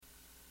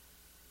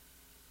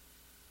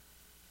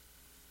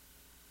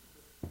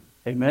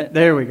Amen.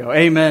 There we go.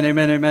 Amen,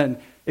 amen, amen.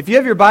 If you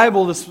have your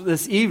Bible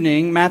this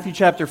evening, Matthew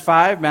chapter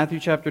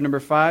number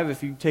 5,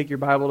 if you take your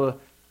Bible to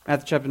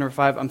Matthew chapter number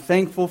 5, I'm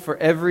thankful for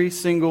every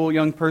single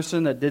young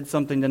person that did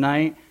something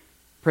tonight.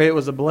 Pray it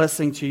was a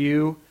blessing to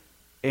you.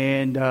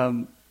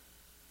 And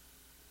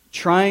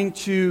trying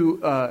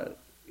to,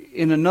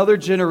 in another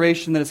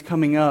generation that is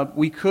coming up,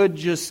 we could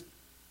just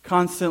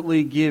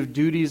constantly give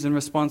duties and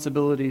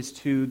responsibilities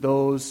to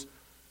those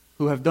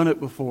who have done it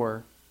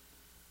before.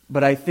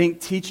 But I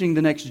think teaching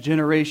the next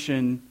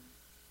generation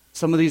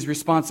some of these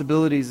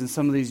responsibilities and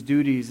some of these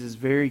duties is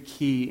very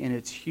key, and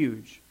it's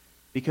huge.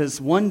 Because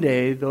one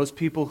day, those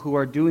people who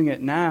are doing it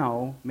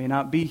now may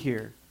not be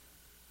here.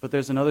 But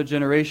there's another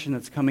generation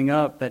that's coming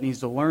up that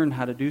needs to learn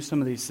how to do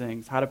some of these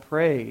things, how to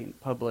pray in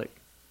public,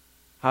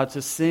 how to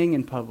sing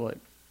in public,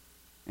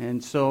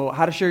 and so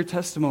how to share your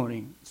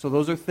testimony. So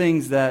those are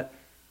things that,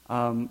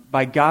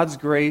 by God's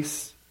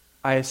grace,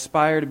 I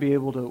aspire to be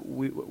able to,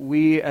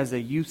 we as a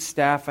youth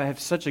staff, I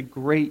have such a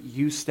great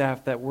youth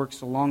staff that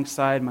works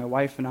alongside my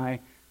wife and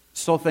I.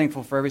 So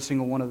thankful for every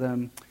single one of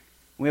them.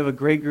 We have a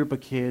great group of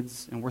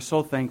kids, and we're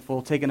so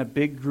thankful. Taking a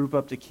big group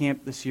up to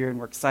camp this year, and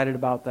we're excited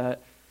about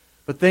that.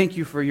 But thank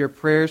you for your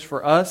prayers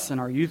for us and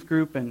our youth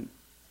group and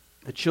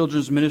the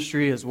children's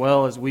ministry, as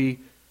well as we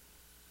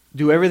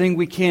do everything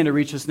we can to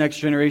reach this next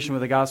generation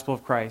with the gospel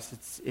of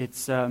Christ. It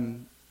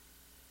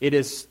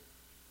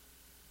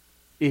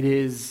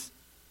is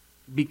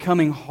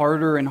becoming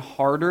harder and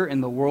harder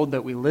in the world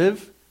that we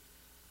live,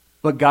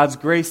 but God's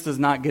grace does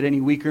not get any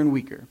weaker and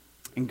weaker,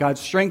 and God's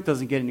strength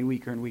doesn't get any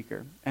weaker and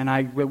weaker,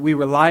 and we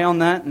rely on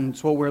that, and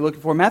it's what we're looking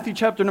for. Matthew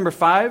chapter number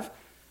 5,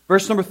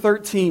 verse number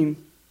 13.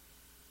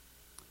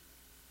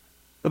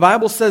 The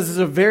Bible says, this is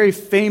a very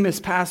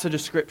famous passage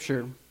of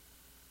Scripture.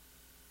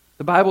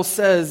 The Bible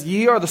says,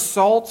 "Ye are the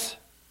salt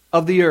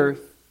of the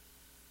earth,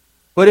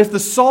 but if the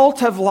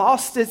salt have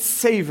lost its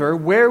savor,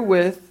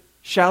 wherewith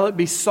shall it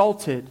be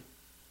salted?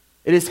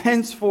 It is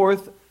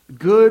henceforth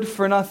good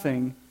for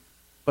nothing,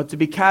 but to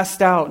be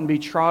cast out and be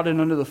trodden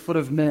under the foot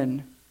of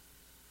men.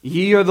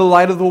 Ye are the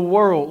light of the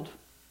world.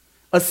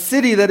 A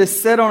city that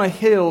is set on a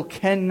hill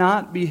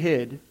cannot be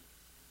hid.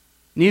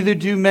 Neither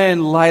do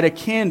men light a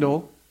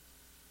candle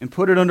and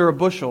put it under a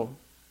bushel,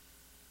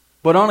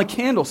 but on a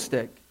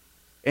candlestick,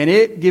 and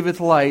it giveth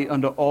light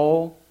unto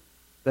all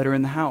that are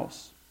in the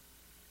house.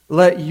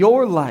 Let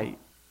your light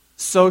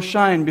so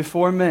shine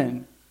before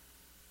men,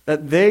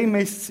 that they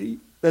may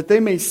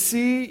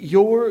see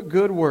your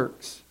good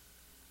works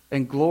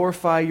and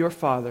glorify your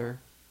Father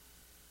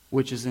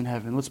which is in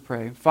heaven." Let's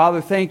pray.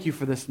 Father, thank you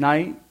for this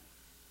night.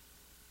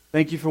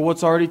 Thank you for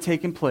what's already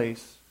taken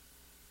place.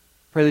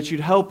 Pray that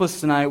you'd help us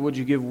tonight. Would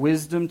you give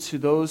wisdom to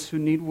those who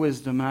need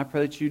wisdom? And I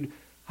pray that you'd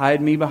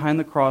hide me behind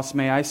the cross.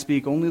 May I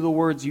speak only the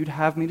words you'd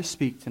have me to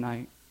speak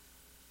tonight.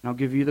 And I'll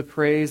give you the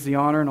praise, the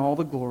honor, and all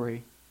the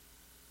glory.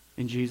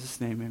 In Jesus'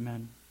 name,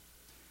 amen.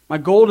 My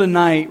goal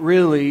tonight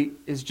really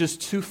is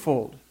just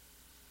twofold.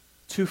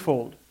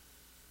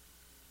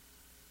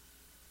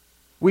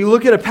 We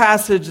look at a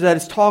passage that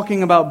is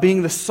talking about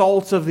being the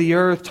salt of the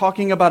earth,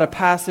 talking about a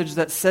passage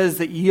that says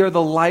that ye are the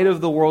light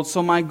of the world.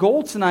 So my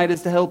goal tonight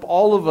is to help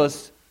all of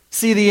us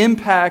see the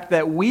impact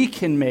that we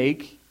can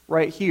make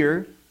right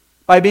here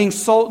by being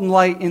salt and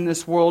light in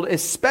this world,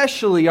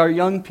 especially our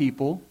young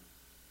people,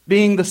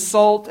 being the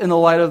salt and the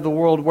light of the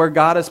world where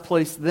God has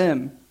placed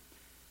them.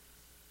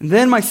 And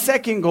then my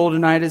second goal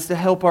tonight is to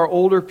help our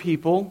older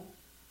people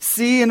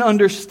see and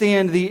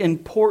understand the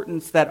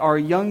importance that our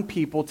young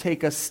people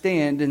take a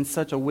stand in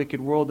such a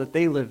wicked world that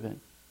they live in,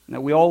 and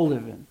that we all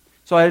live in.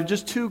 So I have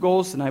just two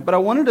goals tonight, but I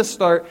wanted to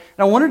start,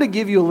 and I wanted to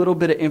give you a little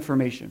bit of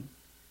information.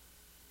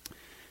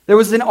 There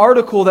was an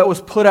article that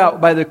was put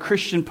out by the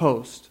Christian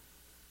Post.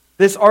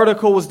 This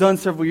article was done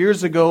several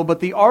years ago, but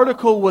the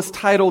article was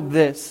titled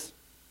this: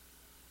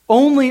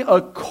 "Only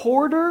a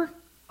quarter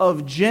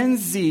of Gen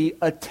Z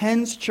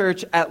attends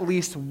church at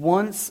least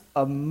once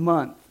a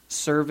month,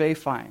 survey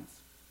finds."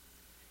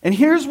 And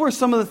here's where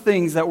some of the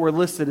things that were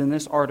listed in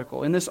this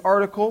article. In this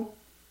article,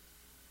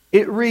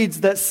 it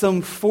reads that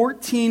some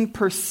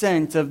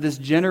 14% of this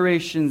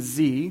Generation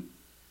Z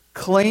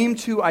claim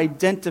to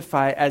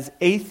identify as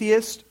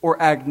atheist or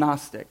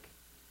agnostic.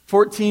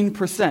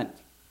 14%.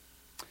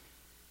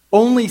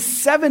 Only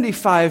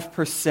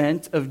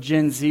 75% of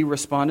Gen Z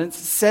respondents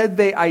said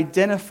they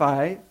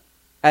identify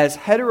as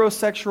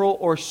heterosexual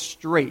or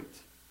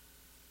straight.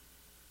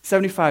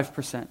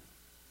 75%.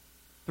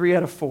 3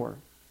 out of 4.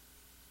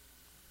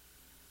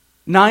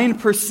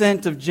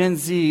 9% of Gen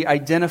Z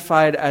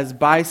identified as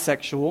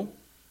bisexual.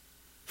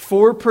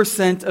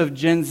 4% of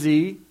Gen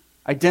Z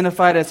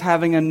identified as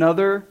having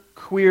another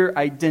queer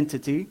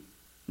identity.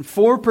 And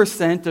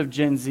 4% of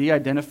Gen Z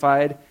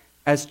identified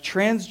as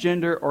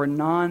transgender or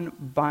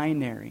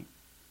non-binary.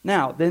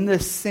 Now, in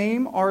this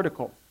same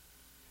article,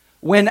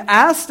 when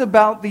asked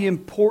about the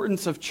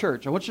importance of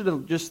church, I want you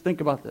to just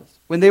think about this.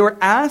 When they were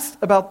asked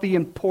about the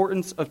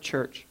importance of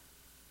church,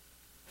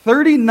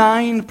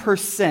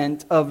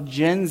 39% of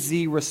Gen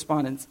Z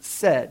respondents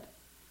said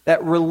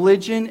that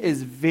religion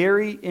is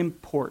very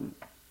important.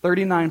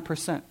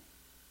 39%.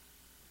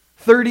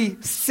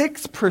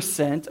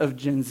 36% of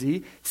Gen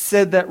Z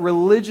said that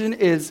religion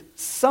is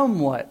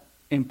somewhat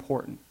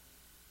important.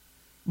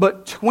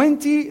 But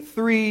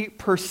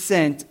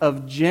 23%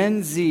 of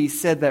Gen Z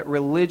said that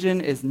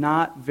religion is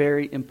not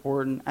very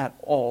important at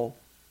all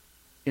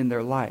in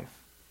their life.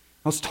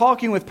 I was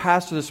talking with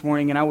Pastor this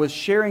morning, and I was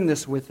sharing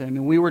this with him,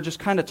 and we were just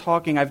kind of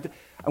talking.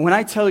 When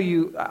I tell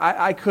you,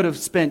 I could have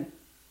spent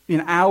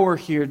an hour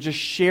here just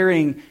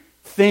sharing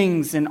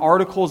things and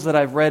articles that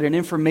I've read and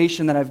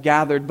information that I've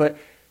gathered, but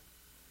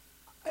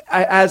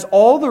as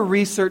all the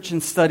research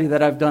and study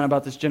that I've done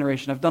about this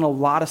generation, I've done a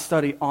lot of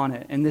study on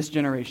it in this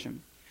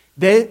generation.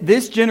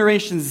 This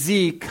generation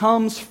Z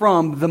comes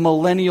from the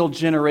millennial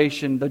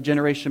generation, the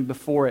generation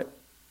before it.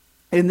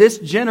 And this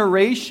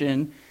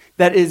generation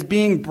that is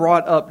being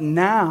brought up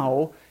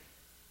now,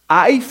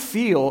 I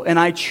feel, and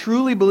I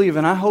truly believe,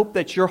 and I hope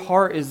that your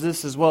heart is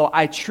this as well,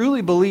 I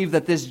truly believe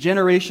that this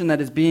generation that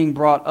is being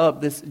brought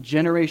up, this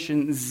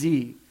generation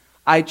Z,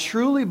 I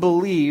truly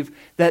believe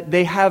that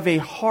they have a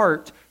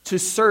heart to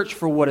search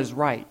for what is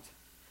right.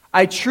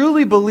 I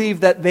truly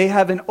believe that they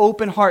have an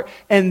open heart,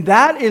 and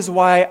that is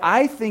why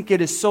I think it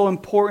is so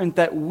important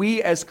that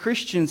we as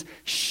Christians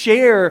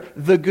share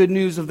the good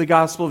news of the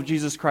gospel of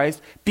Jesus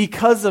Christ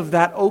because of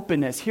that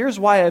openness. Here's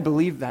why I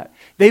believe that.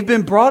 They've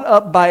been brought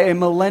up by a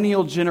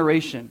millennial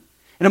generation.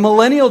 And a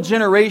millennial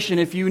generation,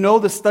 if you know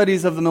the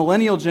studies of the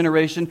millennial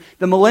generation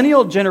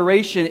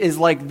is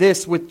like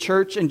this with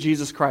church and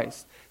Jesus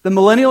Christ. The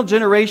millennial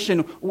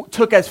generation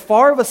took as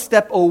far of a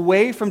step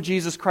away from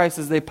Jesus Christ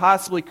as they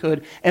possibly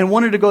could and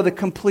wanted to go the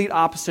complete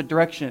opposite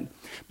direction.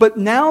 But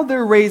now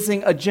they're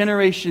raising a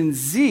generation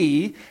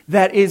Z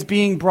that is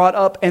being brought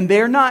up, and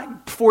they're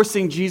not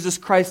forcing Jesus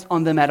Christ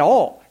on them at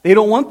all. They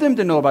don't want them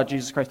to know about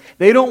Jesus Christ.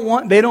 They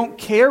don't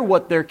care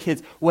what their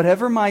kids,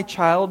 whatever my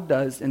child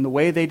does and the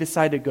way they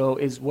decide to go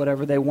is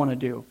whatever they want to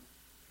do.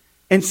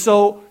 And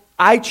so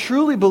I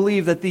truly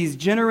believe that these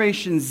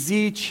Generation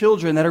Z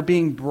children that are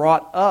being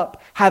brought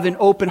up have an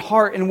open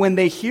heart, and when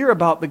they hear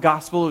about the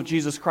gospel of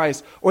Jesus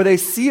Christ, or they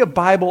see a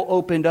Bible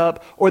opened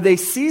up, or they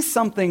see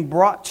something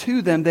brought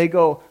to them, they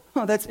go,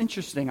 oh, that's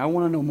interesting. I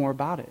want to know more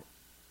about it.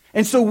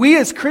 And so we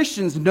as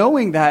Christians,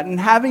 knowing that and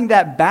having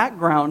that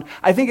background,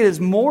 I think it is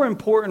more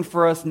important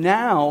for us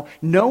now,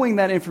 knowing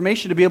that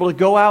information, to be able to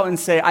go out and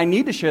say, I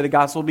need to share the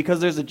gospel because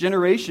there's a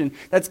generation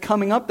that's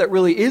coming up that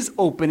really is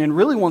open and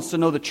really wants to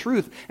know the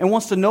truth and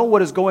wants to know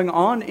what is going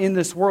on in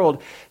this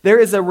world. There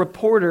is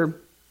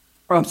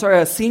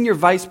a senior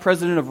vice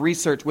president of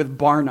research with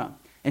Barna.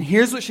 And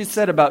here's what she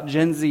said about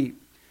Gen Z.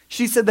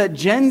 She said that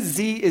Gen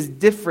Z is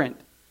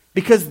different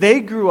because they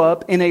grew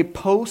up in a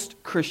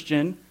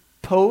post-Christian,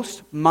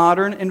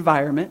 post-modern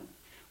environment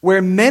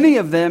where many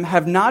of them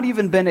have not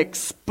even been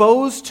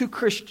exposed to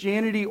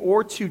Christianity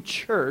or to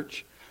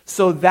church.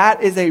 So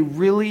that is a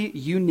really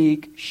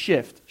unique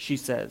shift, she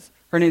says.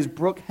 Her name is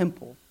Brooke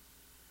Hempel.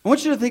 I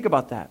want you to think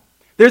about that.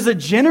 There's a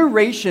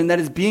generation that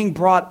is being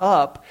brought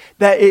up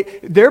that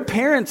their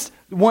parents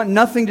want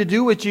nothing to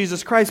do with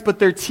Jesus Christ, but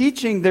they're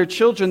teaching their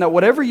children that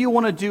whatever you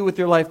want to do with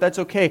your life, that's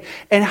okay.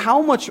 And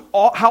how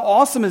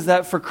awesome is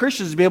that for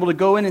Christians to be able to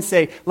go in and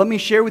say, let me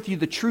share with you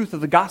the truth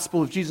of the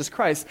gospel of Jesus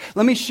Christ.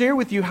 Let me share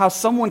with you how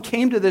someone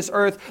came to this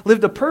earth,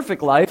 lived a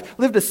perfect life,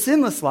 lived a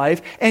sinless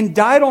life, and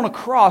died on a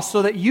cross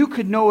so that you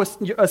could know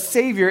a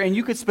Savior and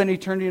you could spend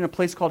eternity in a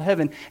place called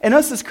heaven. And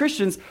us as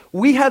Christians,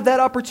 we have that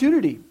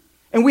opportunity.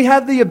 And we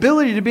have the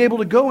ability to be able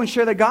to go and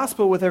share the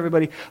gospel with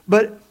everybody.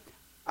 But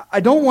I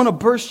don't want to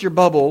burst your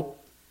bubble,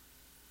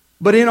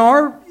 but in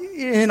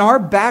our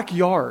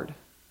backyard,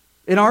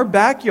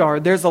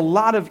 there's a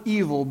lot of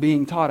evil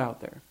being taught out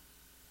there.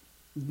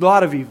 A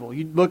lot of evil.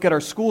 You look at our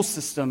school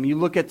system, you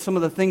look at some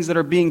of the things that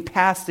are being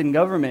passed in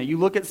government, you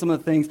look at some of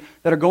the things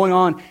that are going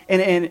on,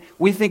 and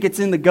we think it's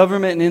in the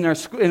government and in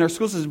our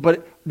school system,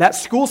 but that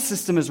school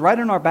system is right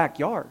in our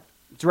backyard.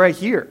 It's right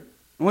here.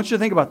 I want you to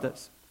think about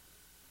this.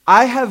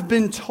 I have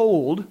been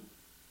told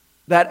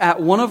that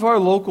at one of our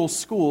local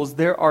schools,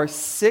 there are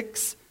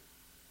 6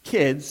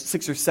 kids,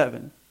 6 or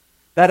 7,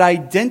 that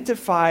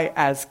identify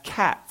as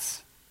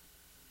cats.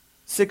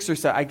 6 or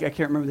 7, I can't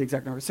remember the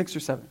exact number, 6 or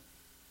 7.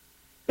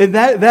 And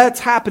that's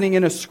happening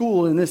in a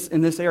school in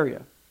this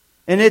area.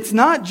 And it's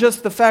not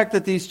just the fact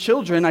that these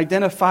children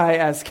identify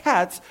as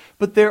cats,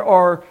 but there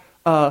are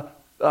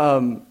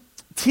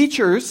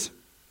teachers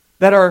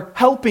that are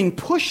helping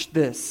push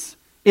this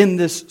in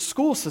this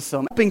school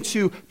system, helping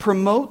to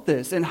promote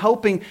this and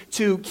helping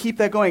to keep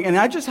that going. And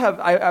I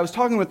was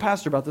talking with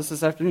Pastor about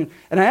this afternoon,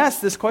 and I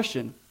asked this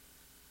question: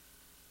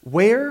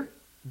 where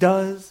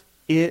does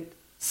it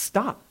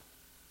stop?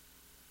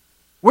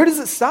 Where does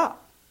it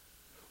stop?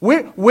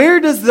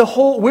 Where does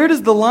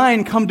the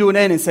line come to an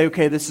end and say,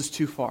 okay, this is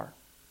too far?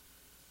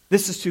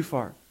 This is too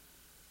far.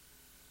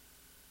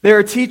 There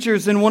are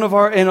teachers in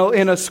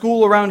a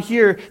school around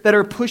here that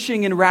are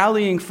pushing and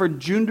rallying for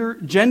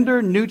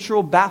gender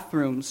neutral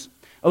bathrooms,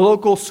 A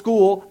local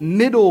school,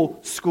 middle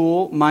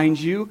school, mind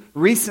you,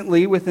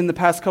 recently, within the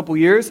past couple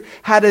years,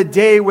 had a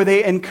day where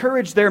they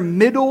encouraged their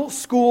middle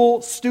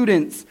school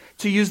students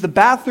to use the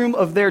bathroom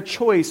of their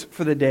choice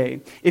for the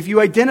day. If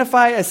you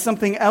identify as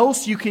something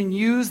else, you can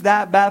use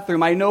that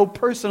bathroom. I know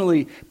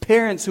personally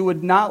parents who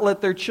would not let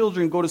their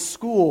children go to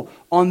school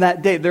on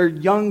that day. Their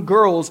young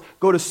girls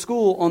go to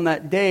school on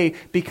that day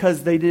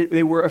because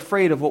they were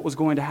afraid of what was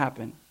going to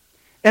happen.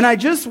 And I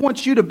just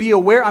want you to be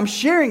aware, I'm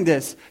sharing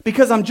this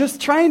because I'm just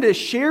trying to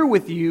share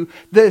with you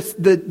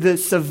the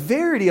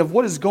severity of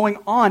what is going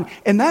on,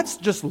 and that's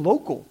just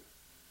local.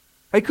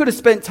 I could have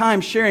spent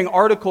time sharing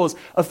articles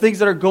of things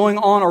that are going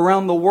on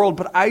around the world,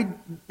 but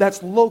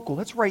that's local.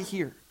 That's right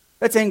here.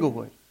 That's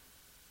Englewood.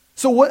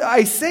 So what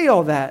I say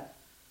all that,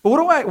 but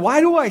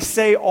why do I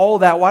say all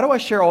that? Why do I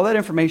share all that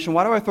information?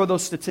 Why do I throw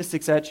those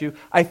statistics at you?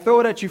 I throw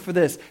it at you for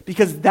this,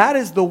 because that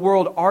is the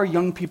world our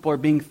young people are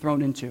being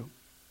thrown into.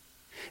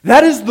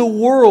 That is the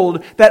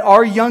world that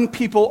our young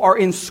people are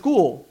in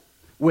school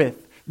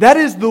with. That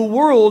is the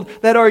world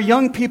that our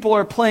young people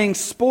are playing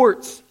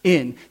sports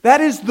in.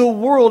 That is the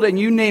world, and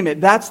you name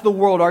it, that's the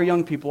world our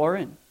young people are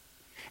in.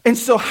 And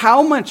so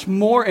how much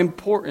more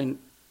important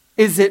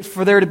is it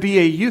for there to be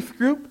a youth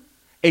group,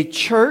 a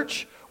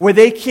church, where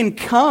they can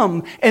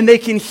come and they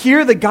can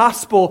hear the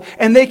gospel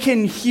and they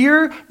can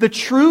hear the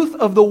truth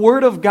of the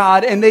Word of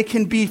God and they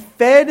can be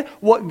fed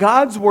what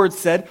God's Word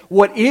said,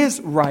 what is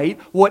right,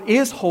 what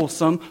is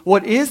wholesome,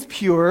 what is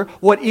pure,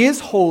 what is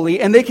holy,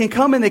 and they can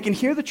come and they can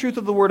hear the truth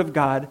of the Word of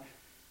God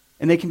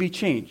and they can be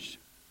changed.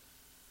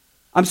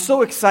 I'm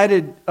so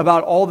excited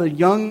about all the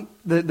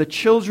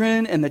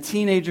children and the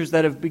teenagers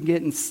that have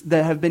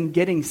been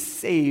getting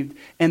saved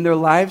and their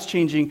lives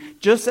changing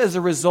just as a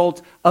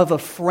result of a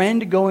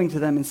friend going to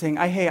them and saying,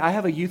 hey, I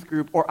have a youth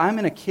group, or I'm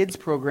in a kids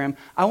program.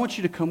 I want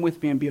you to come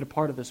with me and be a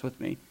part of this with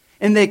me.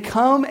 And they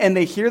come and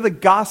they hear the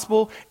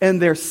gospel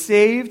and they're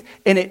saved,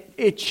 and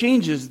it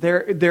changes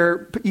their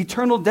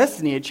eternal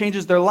destiny. It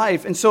changes their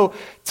life. And so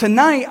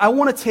tonight I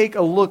want to take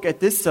a look at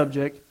this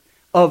subject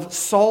of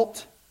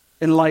salt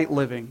and light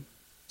living.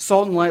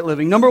 Salt and light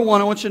living. Number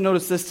one, I want you to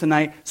notice this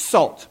tonight.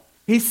 Salt.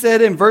 He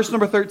said in verse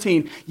number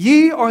 13,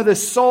 ye are the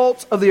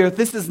salt of the earth.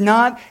 This is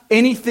not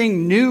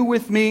anything new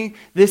with me.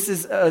 This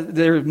is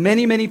there are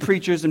many, many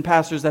preachers and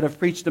pastors that have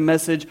preached a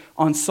message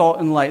on salt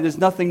and light. There's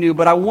nothing new.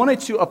 But I wanted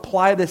to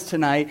apply this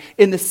tonight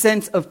in the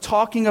sense of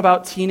talking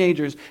about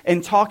teenagers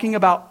and talking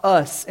about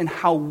us and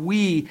how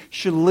we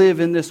should live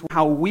in this,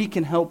 how we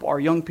can help our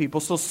young people.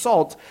 So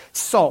salt.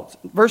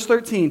 Verse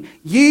 13,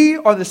 ye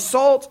are the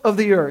salt of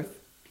the earth.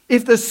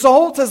 If the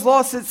salt has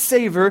lost its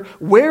savor,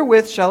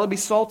 wherewith shall it be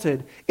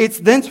salted? It's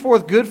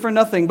thenceforth good for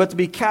nothing but to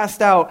be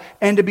cast out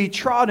and to be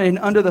trodden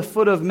under the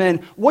foot of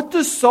men. What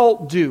does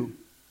salt do?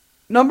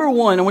 Number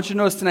one, I want you to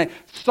notice tonight,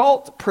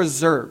 salt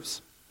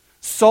preserves.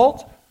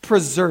 Salt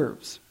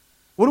preserves.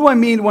 What do I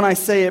mean when I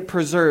say it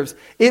preserves?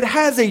 It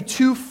has a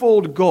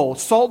twofold goal.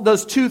 Salt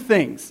does two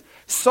things.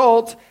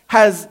 Salt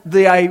has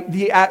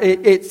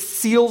it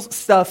seals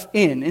stuff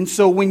in. And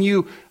so when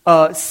you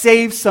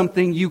save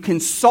something, you can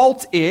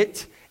salt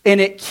it, and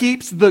it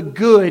keeps the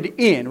good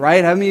in,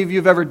 right? How many of you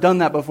have ever done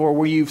that before,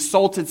 where you've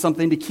salted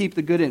something to keep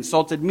the good in?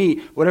 Salted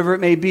meat, whatever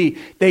it may be.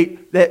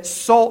 That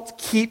salt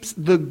keeps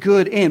the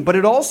good in. But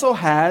it also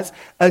has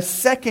a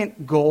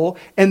second goal,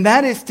 and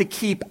that is to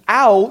keep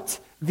out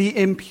the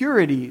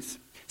impurities.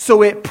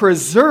 So it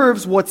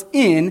preserves what's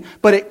in,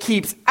 but it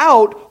keeps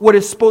out what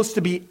is supposed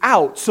to be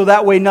out. So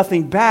that way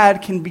nothing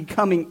bad can be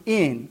coming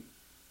in.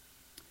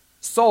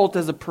 Salt,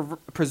 as a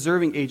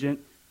preserving agent,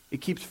 it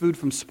keeps food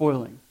from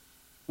spoiling.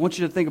 I want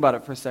you to think about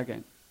it for a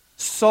second.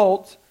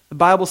 Salt, the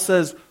Bible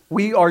says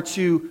we are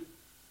to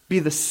be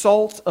the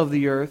salt of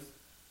the earth.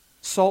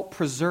 Salt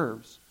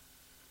preserves.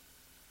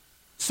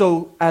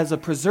 So as a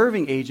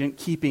preserving agent,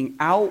 keeping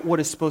out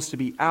what is supposed to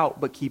be out,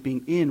 but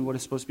keeping in what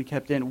is supposed to be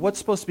kept in. What's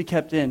supposed to be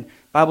kept in? The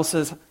Bible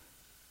says,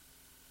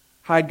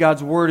 hide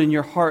God's word in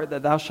your heart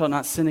that thou shalt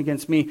not sin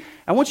against me.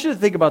 I want you to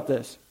think about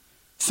this.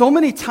 So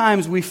many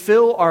times we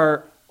fill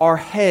our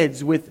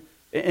heads with,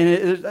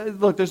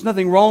 look, there's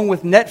nothing wrong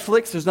with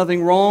Netflix. There's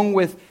nothing wrong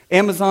with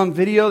Amazon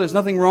Video. There's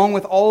nothing wrong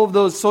with all of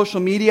those social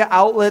media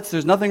outlets.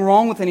 There's nothing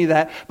wrong with any of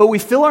that. But we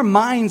fill our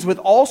minds with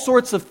all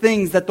sorts of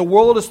things that the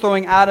world is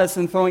throwing at us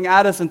and throwing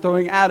at us and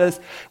throwing at us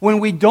when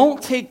we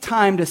don't take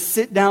time to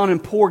sit down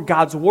and pour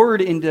God's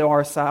word into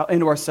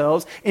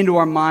ourselves, into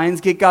our minds,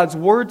 get God's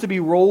word to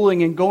be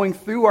rolling and going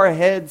through our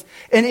heads.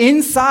 And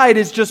inside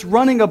is just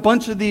running a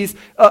bunch of these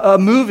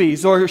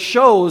movies or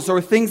shows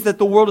or things that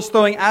the world is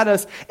throwing at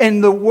us,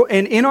 and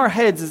in our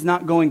heads is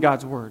not going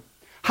God's word.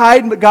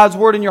 Hide God's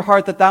word in your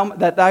heart that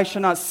thou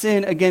shalt not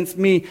sin against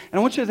me. And I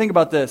want you to think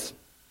about this.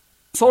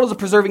 Salt is a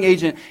preserving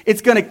agent.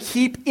 It's going to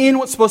keep in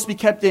what's supposed to be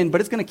kept in,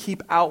 but it's going to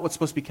keep out what's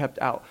supposed to be kept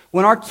out.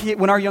 When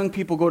our young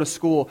people go to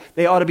school,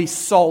 they ought to be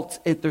salt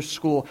at their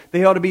school.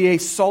 They ought to be a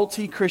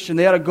salty Christian.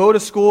 They ought to go to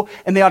school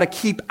and they ought to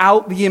keep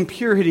out the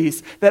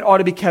impurities that ought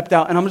to be kept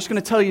out. And I'm just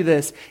going to tell you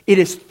this. It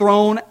is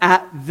thrown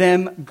at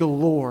them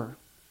galore.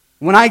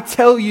 When I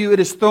tell you it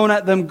is thrown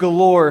at them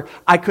galore,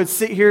 I could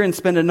sit here and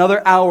spend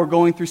another hour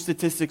going through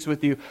statistics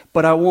with you,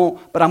 but I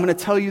won't. But I'm going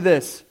to tell you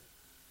this.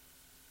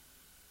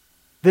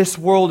 This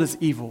world is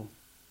evil.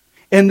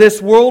 And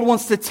this world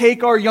wants to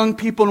take our young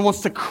people and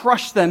wants to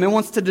crush them and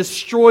wants to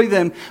destroy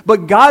them.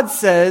 But God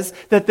says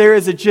that there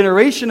is a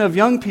generation of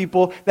young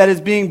people that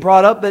is being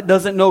brought up that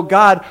doesn't know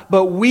God,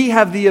 but we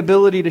have the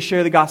ability to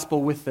share the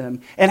gospel with them.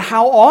 And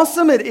how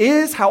awesome it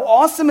is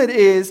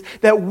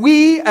that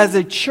we as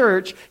a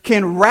church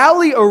can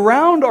rally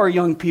around our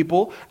young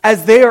people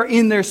as they are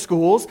in their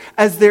schools,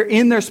 as they're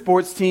in their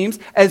sports teams,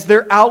 as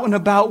they're out and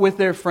about with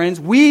their friends.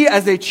 We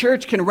as a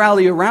church can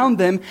rally around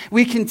them.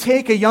 We can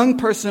take a young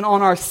person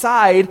on our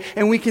side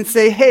and we can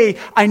say, hey,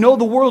 I know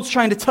the world's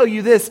trying to tell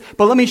you this,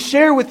 but let me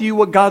share with you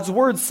what God's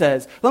Word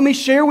says. Let me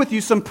share with you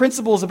some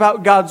principles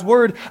about God's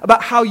Word,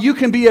 about how you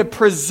can be a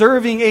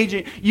preserving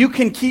agent. You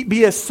can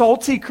be a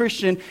salty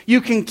Christian. You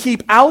can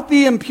keep out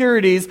the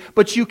impurities,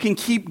 but you can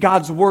keep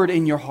God's Word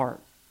in your heart.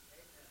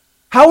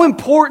 How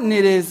important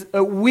it is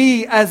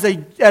we as a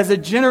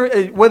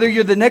whether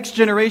you're the next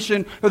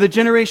generation or the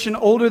generation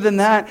older than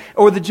that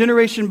or the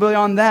generation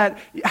beyond that,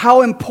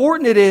 how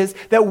important it is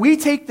that we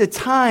take the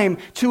time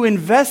to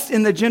invest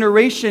in the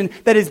generation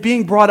that is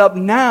being brought up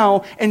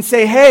now and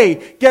say,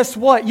 hey, guess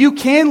what? You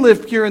can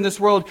live pure in this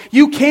world.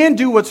 You can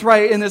do what's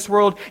right in this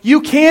world.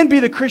 You can be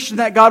the Christian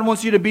that God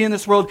wants you to be in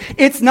this world.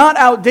 It's not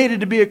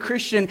outdated to be a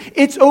Christian.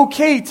 It's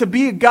okay to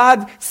be a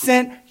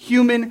God-sent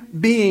human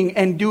being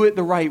and do it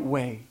the right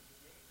way.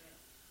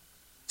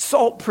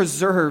 Salt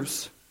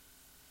preserves.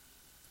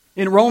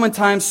 In Roman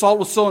times, salt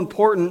was so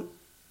important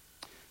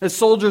that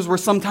soldiers were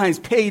sometimes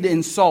paid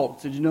in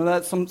salt. Did you know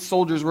that? Some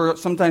soldiers were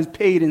sometimes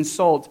paid in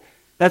salt.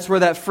 That's where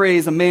that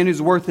phrase, a man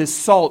who's worth his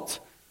salt,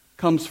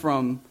 comes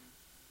from.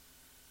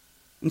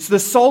 And so the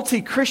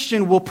salty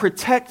Christian will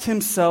protect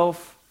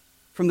himself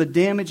from the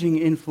damaging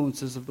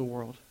influences of the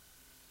world.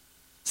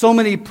 So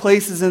many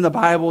places in the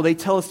Bible, they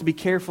tell us to be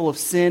careful of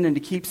sin and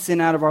to keep sin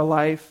out of our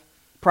life.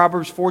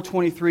 Proverbs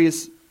 4:23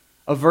 is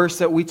a verse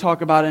that we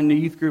talk about in the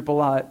youth group a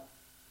lot.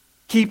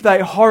 Keep thy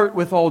heart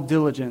with all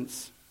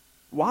diligence.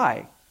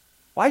 Why?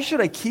 Why should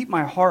I keep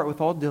my heart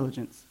with all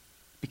diligence?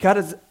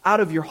 Because out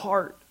of your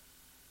heart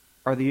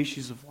are the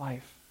issues of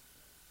life.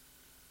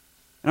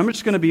 And I'm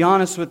just going to be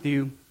honest with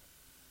you.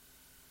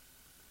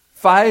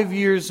 5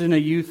 years in the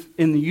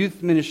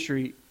youth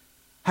ministry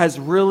has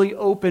really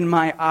opened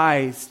my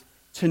eyes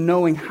to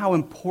knowing how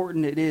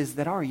important it is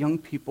that our young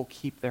people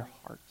keep their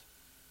heart.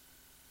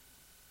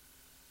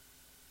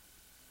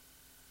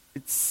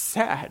 It's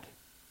sad,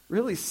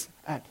 really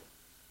sad,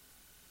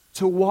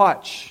 to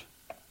watch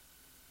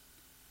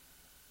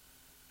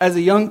as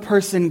a young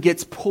person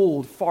gets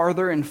pulled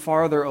farther and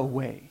farther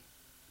away.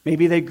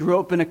 Maybe they grew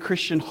up in a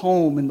Christian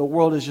home and the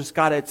world has just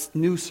got its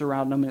noose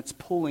around them and it's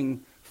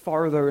pulling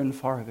farther and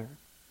farther.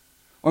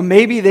 Or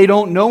maybe they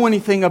don't know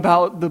anything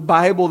about the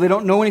Bible, they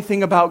don't know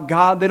anything about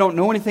God, they don't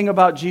know anything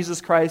about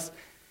Jesus Christ.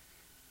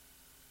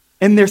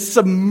 And they're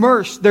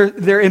submersed,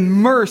 they're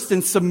immersed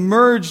and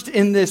submerged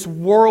in this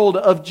world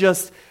of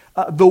just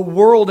the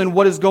world and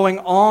what is going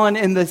on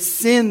and the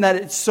sin that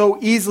it so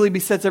easily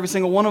besets every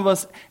single one of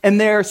us. And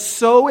they're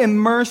so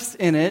immersed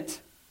in it.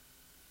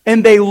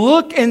 And they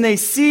look and they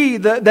see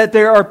that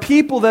there are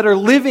people that are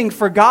living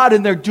for God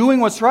and they're doing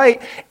what's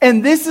right.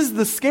 And this is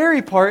the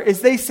scary part,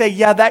 is they say,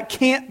 yeah, that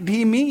can't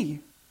be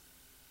me.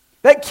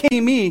 That can't be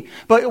me.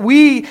 But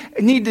we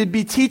need to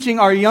be teaching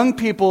our young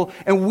people,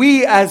 and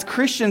we as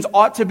Christians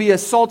ought to be a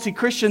salty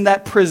Christian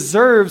that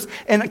preserves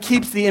and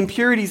keeps the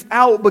impurities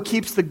out, but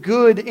keeps the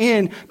good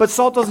in. But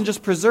salt doesn't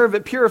just preserve,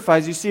 it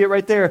purifies. You see it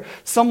right there.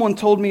 Someone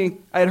told me,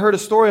 I had heard a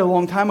story a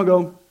long time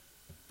ago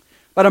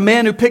about a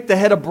man who picked a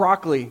head of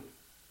broccoli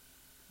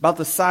about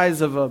the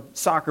size of a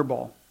soccer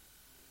ball.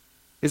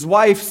 His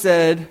wife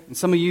said, and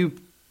some of you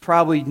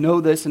probably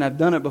know this and have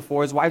done it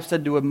before, his wife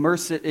said to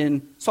immerse it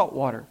in salt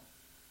water.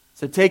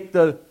 So take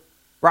the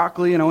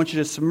broccoli and I want you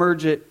to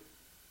submerge it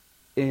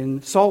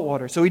in salt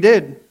water. So he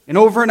did. And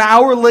over an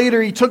hour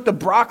later, he took the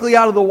broccoli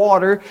out of the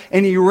water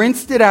and he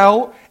rinsed it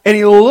out and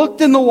he looked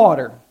in the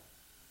water.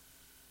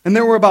 And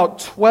there were about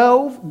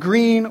 12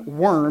 green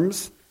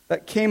worms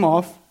that came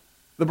off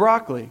the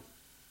broccoli.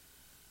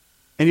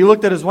 And he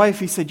looked at his wife.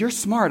 He said, "You're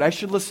smart. I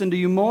should listen to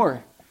you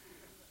more."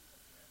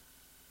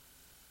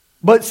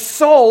 But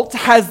salt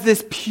has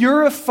this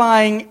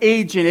purifying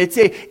agent.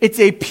 It's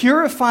a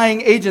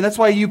purifying agent. That's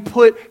why you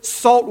put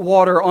salt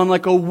water on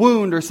like a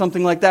wound or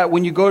something like that.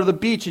 When you go to the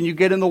beach and you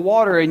get in the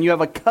water and you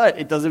have a cut,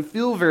 it doesn't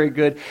feel very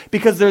good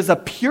because there's a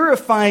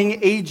purifying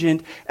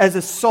agent as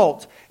a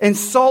salt. And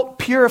salt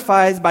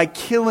purifies by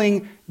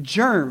killing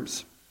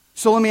germs.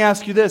 So let me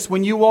ask you this.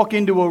 When you walk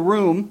into a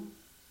room,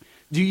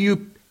 do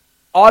you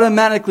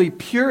automatically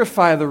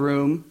purify the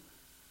room?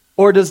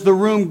 Or does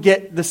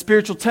the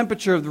spiritual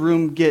temperature of the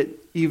room get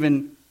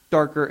even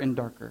darker and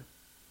darker?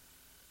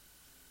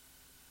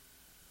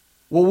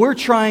 What we're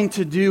trying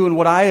to do and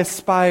what I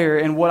aspire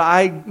and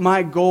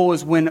my goal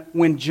is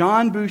when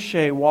John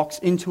Boucher walks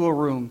into a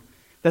room,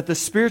 that the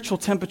spiritual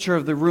temperature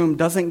of the room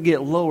doesn't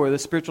get lower, the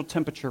spiritual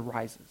temperature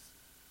rises.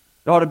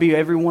 It ought to be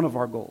every one of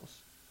our goals.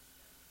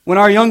 When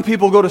our young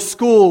people go to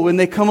school, when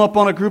they come up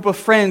on a group of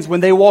friends, when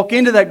they walk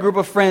into that group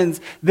of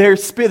friends, the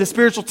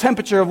spiritual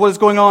temperature of what is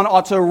going on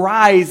ought to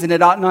rise and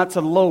it ought not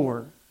to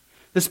lower.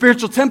 The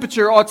spiritual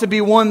temperature ought to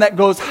be one that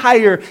goes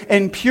higher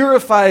and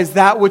purifies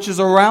that which is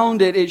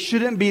around it. It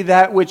shouldn't be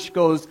that which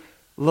goes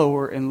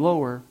lower and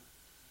lower.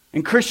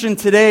 And Christian,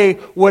 today,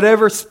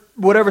 whatever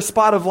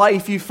spot of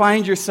life you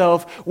find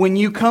yourself, when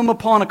you come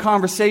upon a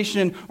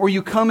conversation or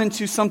you come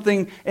into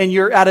something and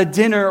you're at a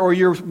dinner or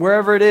you're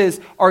wherever it is,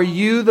 are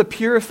you the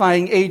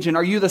purifying agent?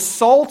 Are you the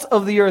salt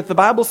of the earth? The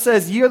Bible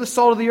says, ye are the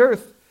salt of the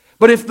earth.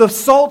 But if the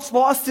salt's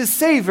lost its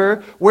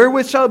savor,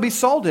 wherewith shall it be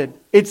salted?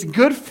 It's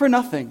good for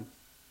nothing.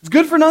 It's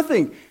good for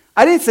nothing.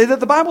 I didn't say that.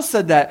 The Bible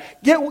said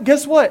that.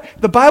 Guess what?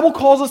 The Bible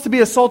calls us to be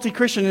a salty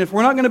Christian. And if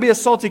we're not going to be a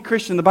salty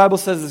Christian, the Bible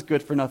says it's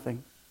good for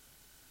nothing.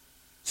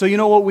 So you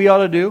know what we ought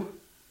to do?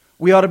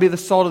 We ought to be the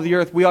salt of the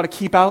earth. We ought to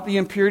keep out the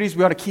impurities.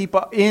 We ought to keep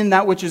in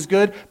that which is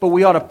good. But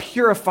we ought to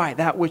purify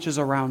that which is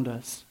around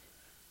us.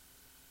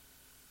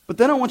 But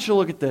then I want you to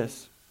look at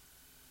this.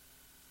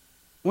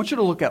 I want you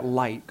to look at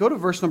light. Go to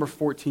verse number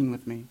 14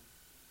 with me.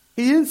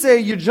 He didn't say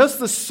you're just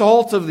the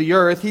salt of the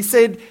earth. He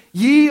said,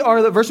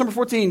 verse number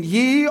 14,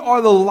 ye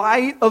are the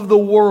light of the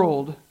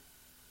world.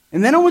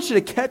 And then I want you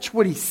to catch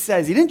what he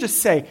says. He didn't just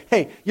say,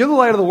 hey, you're the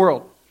light of the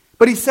world.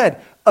 But he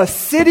said, a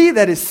city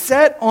that is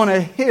set on a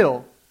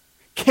hill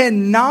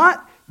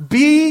cannot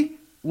be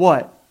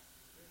what?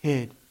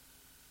 Hid.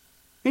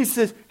 He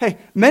says, hey,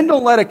 men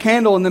don't light a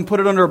candle and then put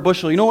it under a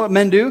bushel. You know what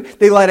men do?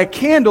 They light a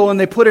candle and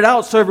they put it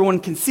out so everyone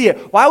can see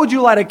it. Why would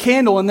you light a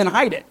candle and then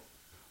hide it?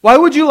 Why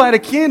would you light a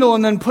candle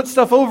and then put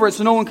stuff over it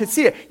so no one can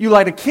see it? You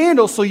light a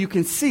candle so you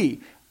can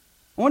see.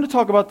 I want to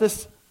talk about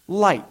this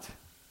light.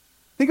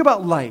 Think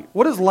about light.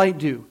 What does light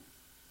do?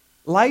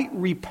 Light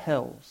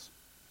repels.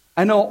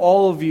 I know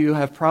all of you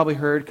have probably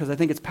heard, because I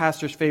think it's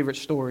Pastor's favorite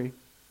story,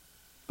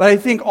 but I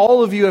think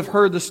all of you have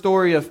heard the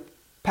story of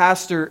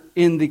Pastor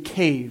in the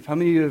cave. How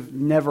many of you have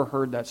never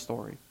heard that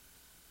story?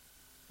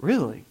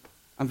 Really?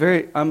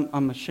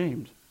 I'm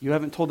ashamed. You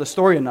haven't told the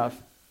story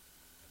enough.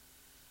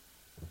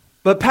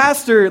 But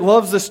Pastor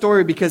loves the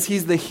story because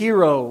he's the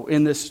hero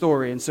in this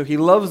story. And so he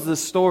loves the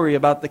story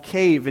about the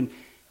cave. And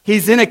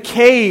he's in a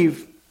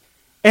cave.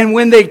 And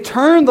when they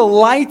turn the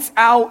lights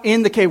out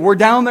in the cave, we're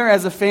down there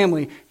as a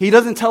family. He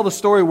doesn't tell the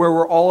story where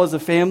we're all as a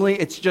family.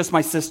 It's just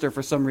my sister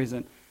for some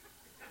reason.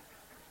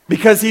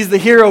 Because he's the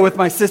hero with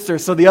my sister.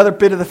 So the other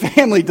bit of the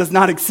family does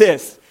not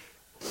exist.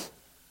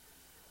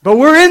 But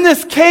we're in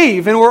this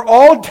cave and we're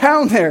all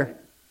down there.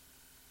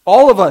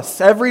 All of us,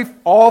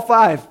 all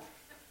five.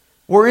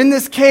 We're in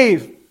this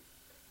cave.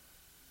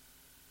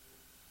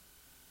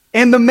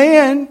 And the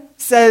man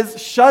says,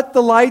 shut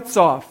the lights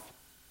off.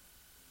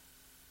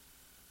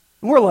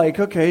 And we're like,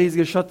 okay, he's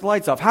going to shut the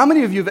lights off. How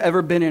many of you have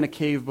ever been in a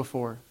cave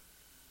before?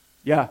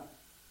 Yeah.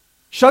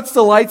 Shuts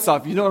the lights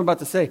off. You know what I'm about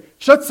to say.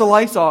 Shuts the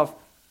lights off.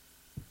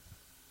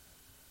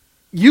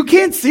 You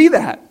can't see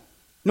that.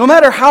 No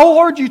matter how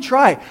hard you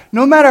try,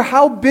 no matter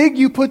how big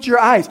you put your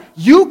eyes,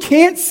 you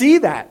can't see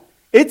that.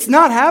 It's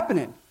not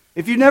happening.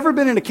 If you've never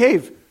been in a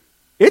cave,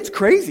 it's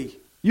crazy.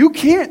 You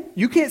can't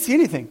see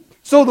anything.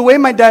 So the way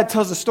my dad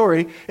tells the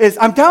story is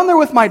I'm down there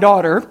with my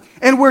daughter,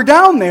 and we're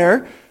down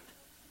there,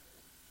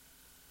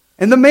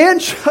 and the man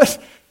shuts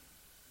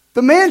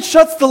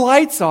the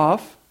lights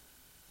off,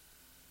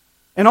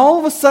 and all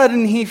of a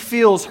sudden he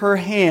feels her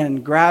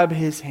hand grab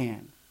his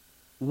hand.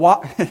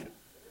 What?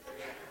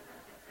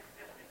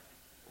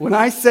 When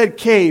I said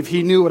cave,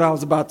 he knew what I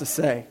was about to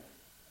say.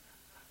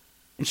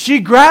 And she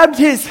grabbed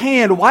his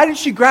hand. Why did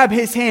she grab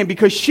his hand?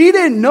 Because she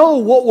didn't know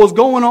what was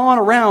going on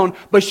around,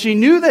 but she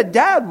knew that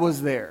Dad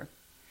was there.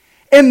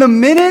 And the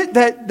minute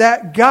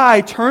that guy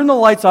turned the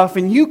lights off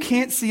and you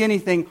can't see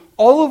anything,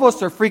 all of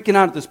us are freaking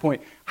out at this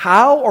point.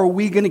 How are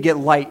we going to get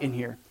light in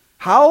here?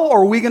 How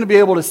are we going to be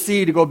able to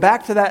see, to go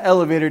back to that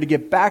elevator, to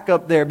get back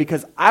up there?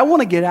 Because I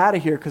want to get out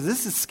of here because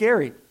this is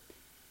scary.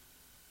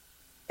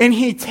 And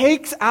he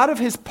takes out of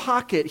his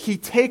pocket, he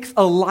takes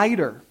a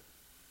lighter.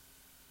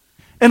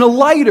 And a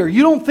lighter,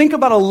 you don't think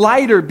about a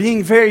lighter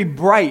being very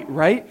bright,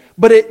 right?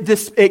 But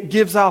it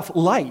gives off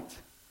light.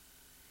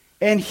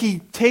 And he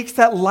takes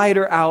that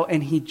lighter out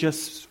and he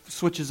just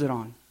switches it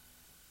on.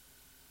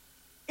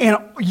 And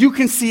you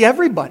can see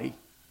everybody.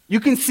 You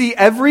can see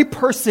every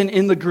person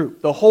in the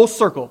group, the whole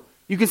circle.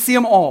 You can see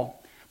them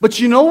all. But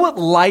you know what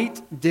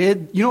light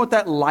did? You know what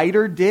that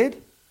lighter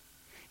did?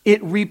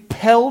 It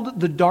repelled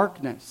the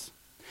darkness.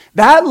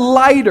 That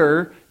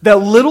lighter, the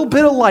little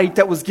bit of light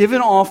that was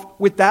given off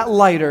with that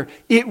lighter,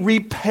 it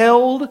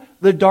repelled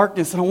the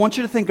darkness. And I want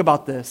you to think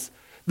about this.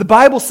 The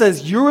Bible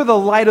says you're the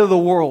light of the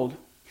world.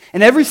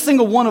 And every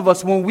single one of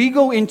us, when we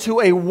go into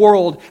a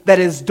world that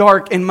is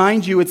dark, and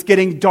mind you, it's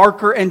getting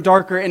darker and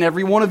darker, and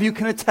every one of you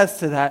can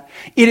attest to that,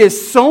 it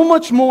is so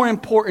much more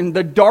important,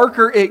 the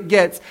darker it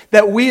gets,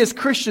 that we as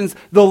Christians,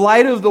 the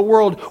light of the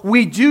world,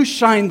 we do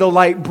shine the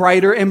light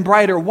brighter and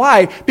brighter.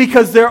 Why?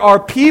 Because there are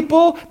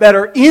people that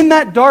are in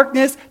that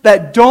darkness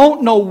that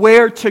don't know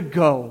where to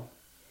go.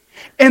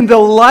 And the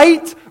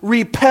light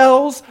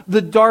repels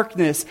the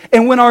darkness.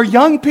 And when our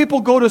young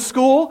people go to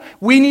school,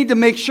 we need to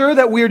make sure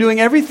that we are doing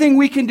everything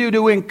we can do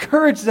to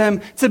encourage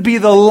them to be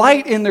the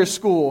light in their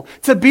school,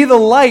 to be the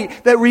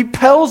light that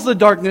repels the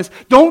darkness.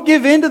 Don't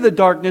give in to the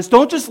darkness.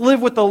 Don't just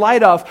live with the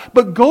light off,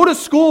 but go to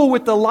school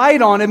with the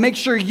light on and make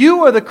sure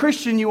you are the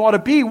Christian you ought to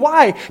be.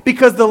 Why?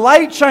 Because the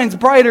light shines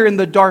brighter in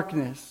the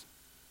darkness.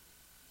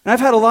 And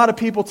I've had a lot of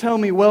people tell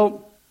me,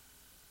 well,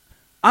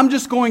 I'm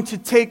just going to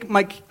take and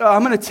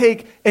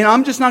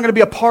I'm just not going to be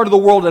a part of the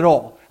world at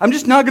all. I'm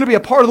just not going to be a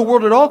part of the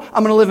world at all.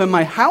 I'm going to live in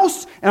my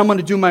house, and I'm going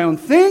to do my own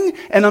thing,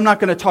 and I'm not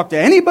going to talk to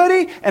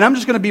anybody, and I'm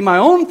just going to be my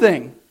own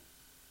thing.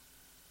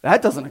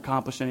 That doesn't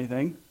accomplish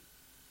anything.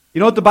 You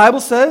know what the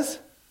Bible says?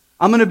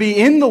 I'm going to be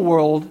in the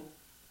world,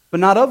 but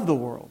not of the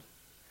world.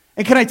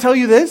 And can I tell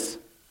you this?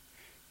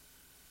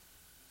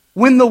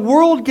 When the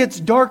world gets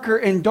darker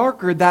and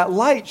darker, that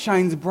light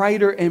shines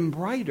brighter and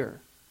brighter.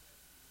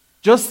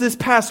 Just this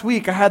past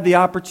week, I had the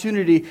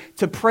opportunity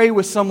to pray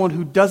with someone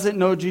who doesn't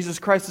know Jesus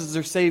Christ as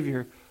their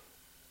Savior.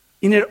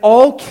 And it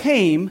all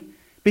came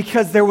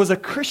because there was a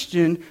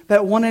Christian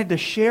that wanted to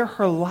share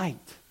her light.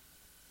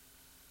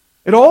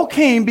 It all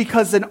came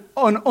because an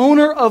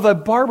owner of a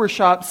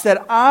barbershop said,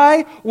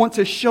 I want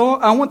to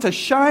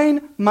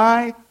shine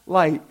my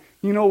light.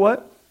 You know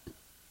what?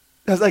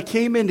 As I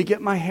came in to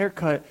get my hair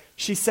cut,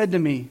 she said to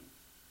me,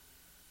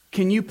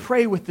 can you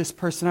pray with this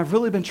person? I've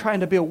really been trying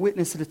to be a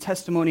witness and a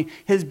testimony.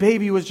 His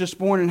baby was just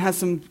born and has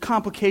some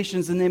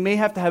complications, and they may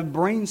have to have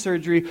brain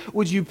surgery.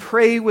 Would you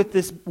pray with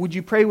this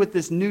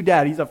new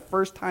dad? He's a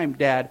first-time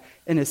dad,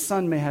 and his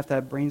son may have to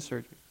have brain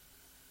surgery.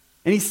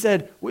 And she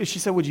said,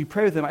 would you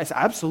pray with him? I said,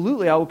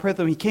 absolutely, I will pray with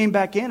him. He came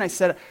back in. I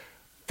said,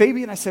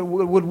 Fabian,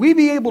 would we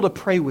be able to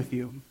pray with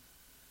you?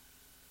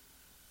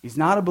 He's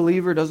not a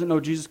believer, doesn't know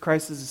Jesus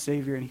Christ as a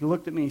Savior. And he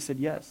looked at me and he said,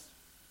 yes.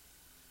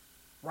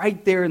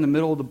 Right there in the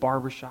middle of the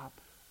barbershop.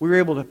 We were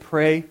able to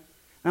pray. And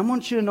I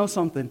want you to know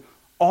something.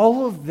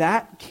 All of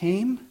that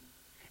came,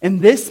 and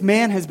this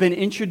man has been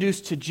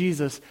introduced to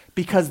Jesus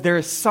because there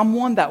is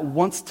someone that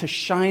wants to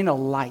shine a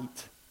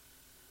light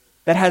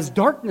that has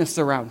darkness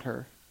around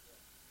her.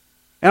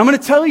 And I'm going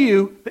to tell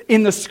you,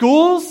 in the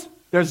schools,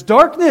 there's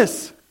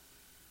darkness.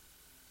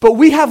 But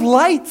we have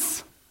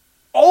lights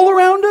all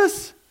around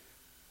us.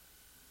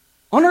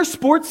 On our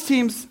sports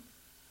teams,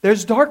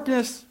 there's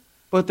darkness,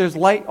 but there's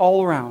light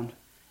all around.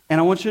 And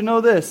I want you to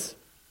know this,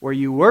 where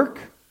you work,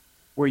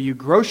 where you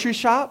grocery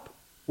shop,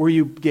 where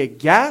you get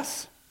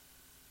gas,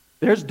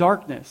 there's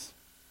darkness.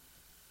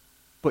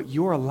 But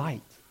you're a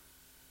light.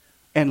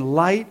 And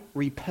light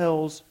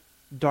repels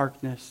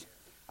darkness.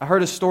 I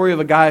heard a story of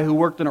a guy who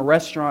worked in a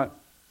restaurant.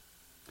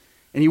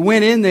 And he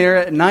went in there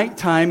at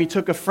nighttime. He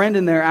took a friend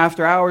in there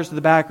after hours to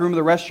the back room of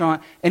the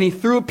restaurant. And he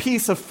threw a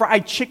piece of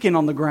fried chicken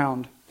on the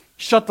ground.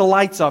 Shut the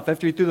lights off.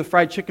 After he threw the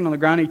fried chicken on the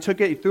ground, he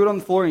took it, he threw it on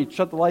the floor, and he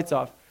shut the lights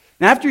off.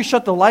 And after he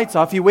shut the lights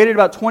off, he waited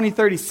about 20,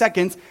 30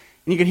 seconds,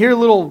 and you could hear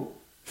little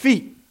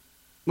feet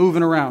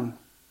moving around.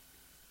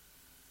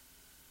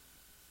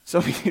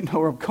 Some of you know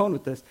where I'm going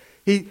with this.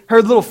 He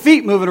heard little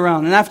feet moving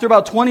around, and after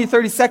about 20,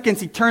 30 seconds,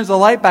 he turns the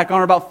light back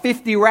on, and about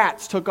 50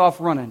 rats took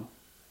off running.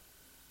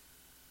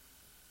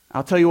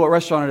 I'll tell you what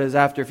restaurant it is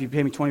after if you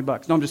pay me $20.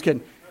 No, I'm just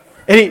kidding.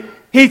 And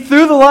he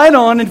threw the light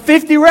on, and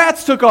 50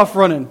 rats took off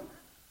running.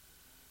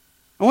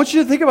 I want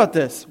you to think about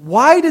this.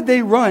 Why did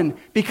they run?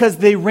 Because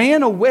they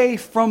ran away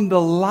from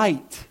the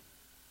light.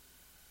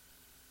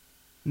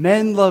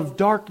 Men love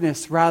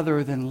darkness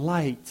rather than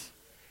light.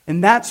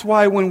 And that's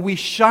why when we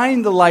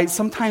shine the light,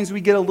 sometimes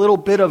we get a little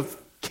bit of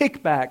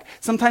kickback.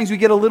 Sometimes we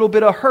get a little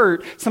bit of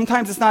hurt.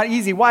 Sometimes it's not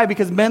easy. Why?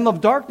 Because men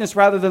love darkness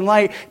rather than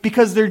light.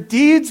 Because their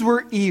deeds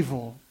were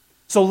evil.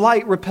 So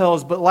light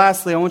repels. But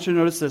lastly, I want you to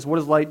notice this. What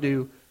does light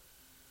do?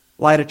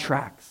 Light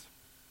attracts.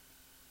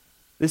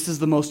 This is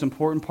the most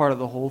important part of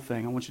the whole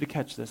thing. I want you to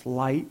catch this.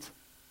 Light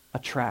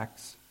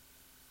attracts.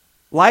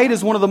 Light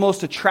is one of the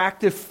most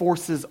attractive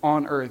forces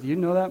on earth. You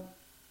know that?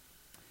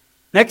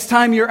 Next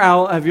time you're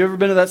out, have you ever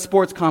been to that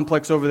sports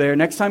complex over there?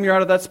 Next time you're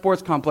out at that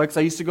sports complex,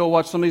 I used to go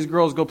watch some of these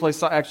girls go play,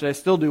 actually I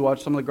still do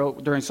watch some of the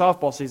girls during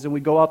softball season.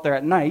 We go out there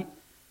at night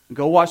and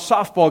go watch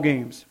softball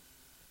games.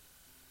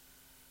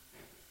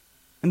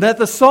 And at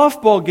the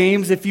softball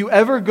games, if you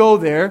ever go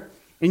there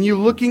and you're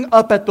looking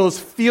up at those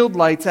field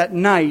lights at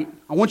night,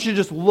 I want you to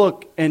just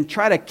look and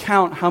try to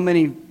count how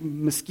many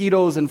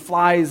mosquitoes and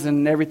flies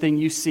and everything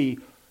you see.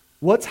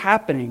 What's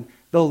happening?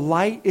 The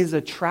light is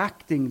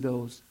attracting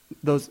those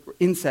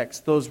insects,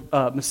 those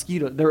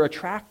mosquitoes. They're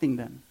attracting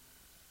them.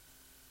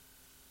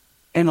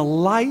 And a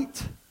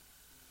light,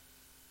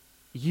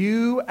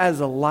 you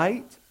as a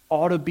light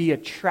ought to be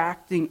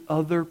attracting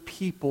other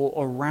people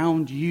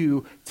around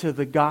you to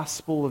the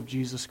gospel of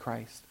Jesus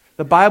Christ.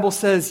 The Bible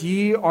says,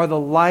 ye are the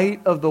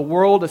light of the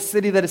world. A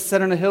city that is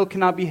set on a hill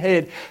cannot be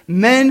hid.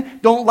 Men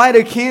don't light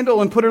a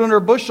candle and put it under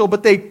a bushel,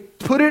 but they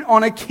put it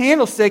on a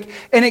candlestick,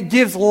 and it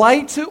gives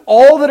light to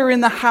all that are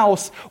in the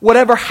house.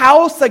 Whatever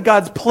house that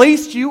God's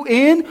placed you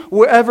in,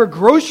 wherever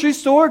grocery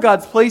store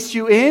God's placed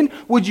you in,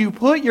 would you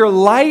put your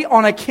light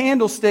on a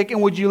candlestick,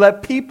 and would you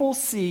let people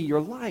see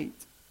your light?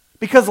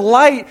 Because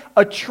light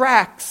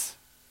attracts.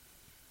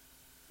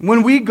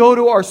 When we go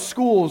to our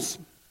schools,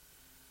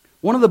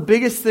 one of the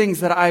biggest things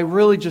that I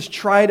really just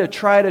try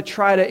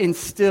to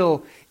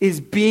instill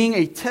is being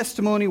a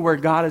testimony where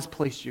God has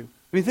placed you.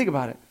 I mean, think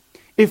about it.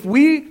 If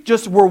we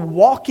just were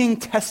walking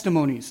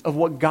testimonies of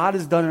what God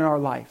has done in our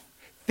life,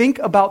 think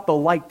about the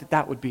light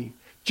that would be.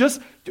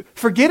 Just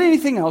forget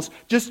anything else.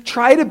 Just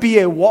try to be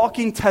a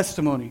walking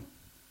testimony.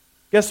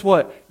 Guess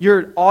what? You're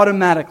an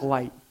automatic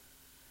light.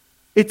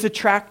 It's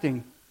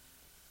attracting.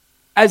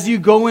 As you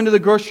go into the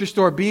grocery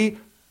store, be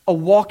a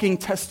walking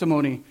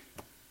testimony.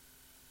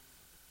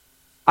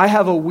 I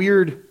have a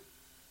weird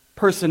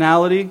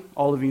personality.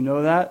 All of you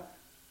know that.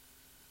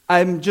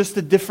 I'm just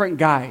a different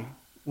guy.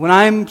 When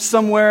I'm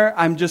somewhere,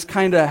 I'm just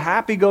kind of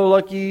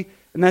happy-go-lucky,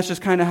 and that's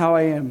just kind of how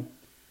I am.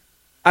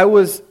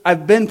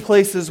 I've been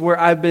places where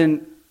I've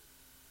been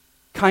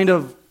kind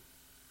of,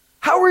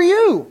 how are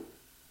you?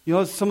 You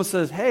know, someone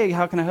says, hey,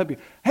 how can I help you?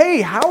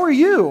 Hey, how are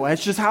you?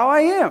 That's just how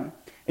I am.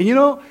 And you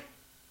know,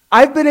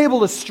 I've been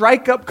able to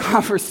strike up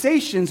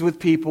conversations with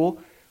people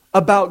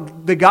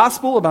about the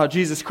gospel, about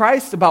Jesus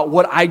Christ, about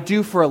what I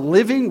do for a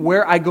living,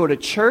 where I go to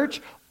church,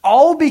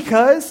 all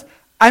because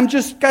I'm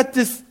just got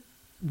this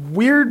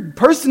weird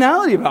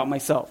personality about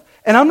myself.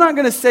 And I'm not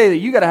going to say that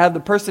you got to have the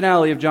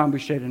personality of John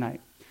Boucher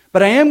tonight.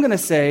 But I am going to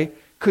say,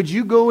 could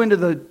you go into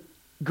the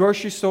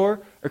grocery store,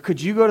 or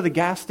could you go to the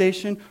gas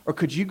station, or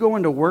could you go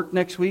into work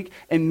next week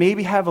and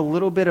maybe have a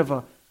little bit of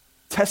a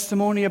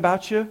testimony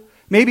about you?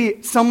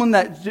 Maybe someone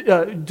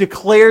that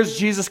declares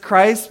Jesus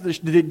Christ,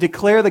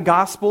 declare the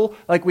gospel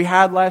like we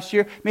had last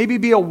year. Maybe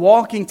be a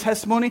walking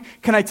testimony.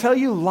 Can I tell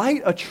you,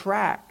 light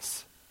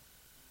attracts.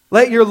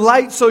 Let your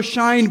light so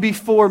shine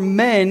before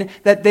men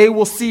that they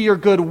will see your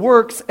good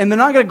works, and they're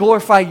not going to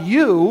glorify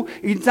you.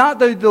 It's not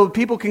that the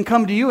people can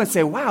come to you and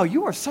say, wow,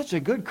 you are such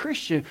a good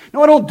Christian.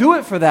 No, I don't do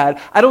it for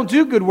that. I don't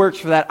do good works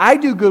for that. I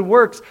do good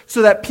works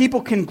so that people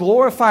can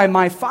glorify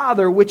my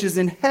Father which is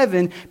in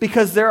heaven,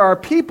 because there are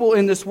people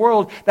in this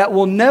world that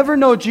will never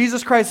know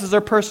Jesus Christ as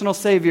their personal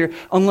Savior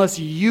unless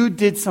you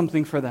did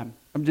something for them.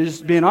 I'm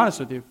just being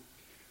honest with you.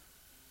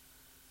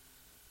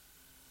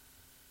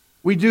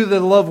 We do the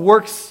Love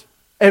Works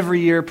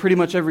every year, pretty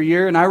much every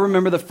year. And I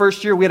remember the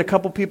first year we had a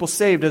couple people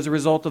saved as a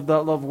result of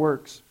that Love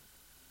Works.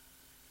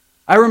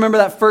 I remember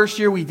that first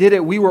year we did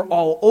it, we were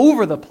all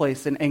over the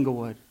place in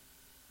Englewood.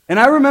 And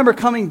I remember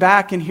coming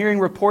back and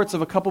hearing reports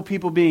of a couple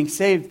people being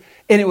saved.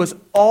 And it was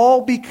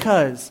all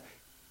because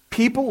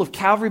people of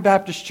Calvary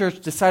Baptist Church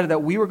decided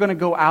that we were going to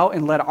go out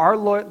and let our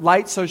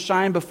light so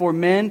shine before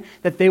men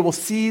that they will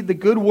see the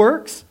good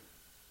works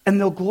and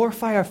they'll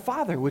glorify our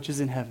Father which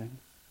is in heaven.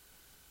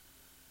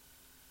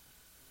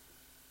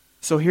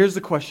 So here's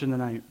the question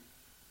tonight.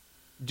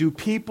 Do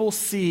people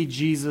see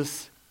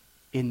Jesus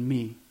in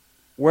me?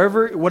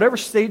 Whatever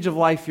stage of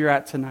life you're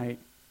at tonight,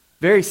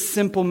 very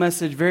simple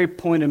message, very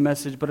pointed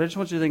message, but I just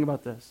want you to think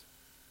about this.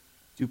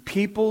 Do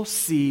people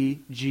see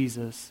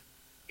Jesus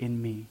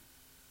in me?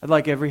 I'd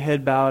like every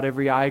head bowed,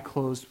 every eye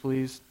closed,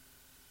 please.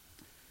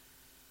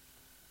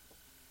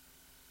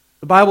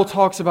 The Bible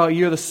talks about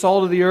you're the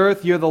salt of the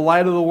earth, you're the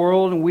light of the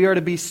world, and we are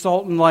to be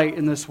salt and light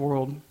in this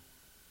world.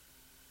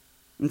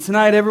 And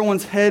tonight,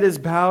 everyone's head is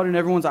bowed and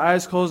everyone's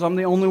eyes closed. I'm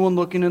the only one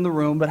looking in the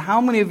room. But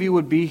how many of you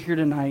would be here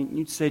tonight and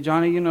you'd say,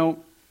 Johnny, you know,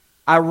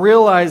 I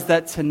realize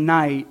that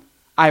tonight,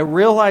 I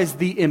realize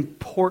the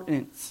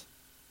importance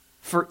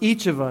for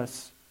each of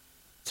us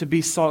to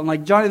be salt. And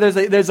like, Johnny,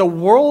 there's a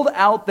world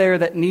out there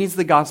that needs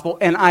the gospel.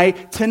 And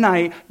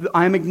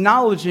I'm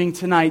acknowledging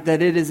tonight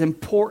that it is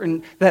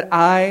important that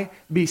I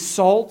be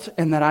salt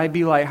and that I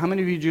be light. How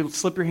many of you would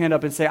slip your hand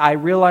up and say, I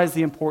realize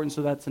the importance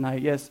of that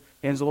tonight? Yes.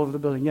 Hands all over the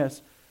building.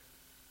 Yes.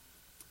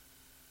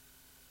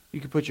 You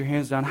can put your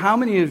hands down. How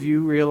many of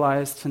you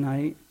realize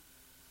tonight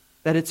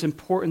that it's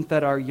important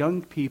that our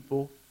young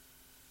people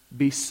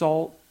be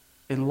salt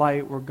and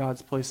light where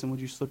God's placed them?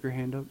 Would you slip your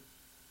hand up?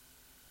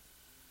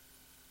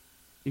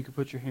 You can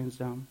put your hands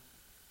down.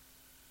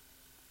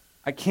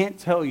 I can't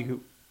tell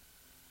you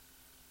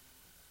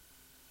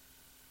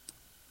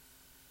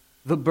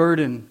the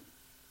burden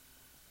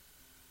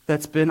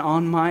that's been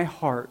on my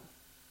heart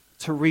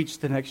to reach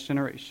the next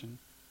generation.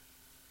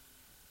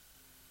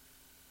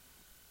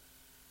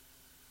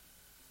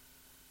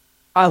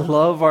 I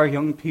love our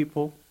young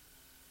people.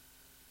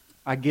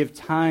 I give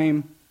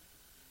time.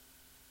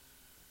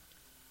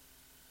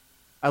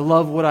 I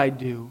love what I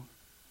do.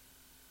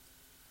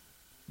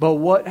 But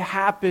what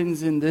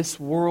happens in this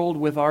world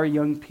with our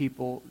young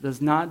people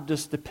does not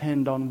just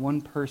depend on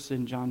one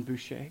person, John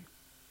Boucher.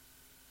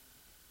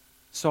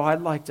 So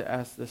I'd like to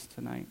ask this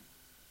tonight.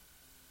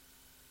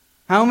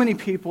 How many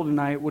people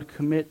tonight would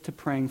commit to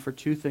praying for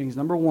two things?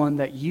 Number one,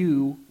 that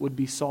you would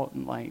be salt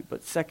and light.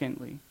 But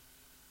secondly,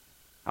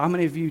 how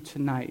many of you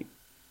tonight,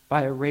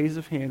 by a raise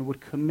of hand,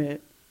 would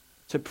commit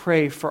to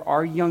pray for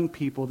our young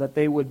people that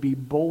they would be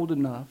bold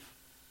enough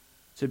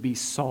to be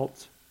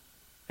salt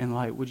and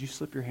light? Would you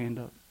slip your hand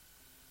up?